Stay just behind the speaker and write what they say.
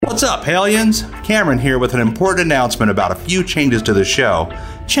What's up, Hellions? Cameron here with an important announcement about a few changes to the show.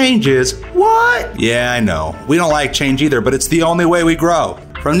 Changes? What? Yeah, I know. We don't like change either, but it's the only way we grow.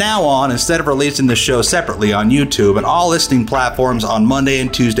 From now on, instead of releasing the show separately on YouTube and all listening platforms on Monday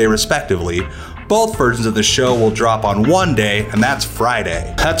and Tuesday respectively, both versions of the show will drop on one day, and that's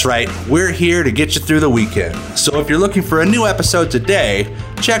Friday. That's right, we're here to get you through the weekend. So if you're looking for a new episode today,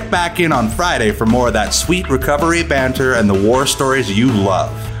 check back in on Friday for more of that sweet recovery banter and the war stories you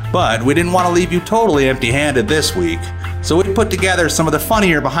love. But we didn't want to leave you totally empty-handed this week, so we put together some of the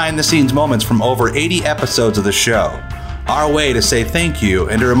funnier behind-the-scenes moments from over 80 episodes of the show. Our way to say thank you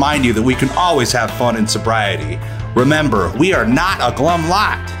and to remind you that we can always have fun in sobriety. Remember, we are not a glum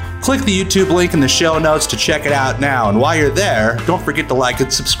lot. Click the YouTube link in the show notes to check it out now, and while you're there, don't forget to like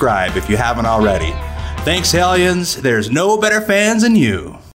and subscribe if you haven't already. Thanks, Hellions. There's no better fans than you.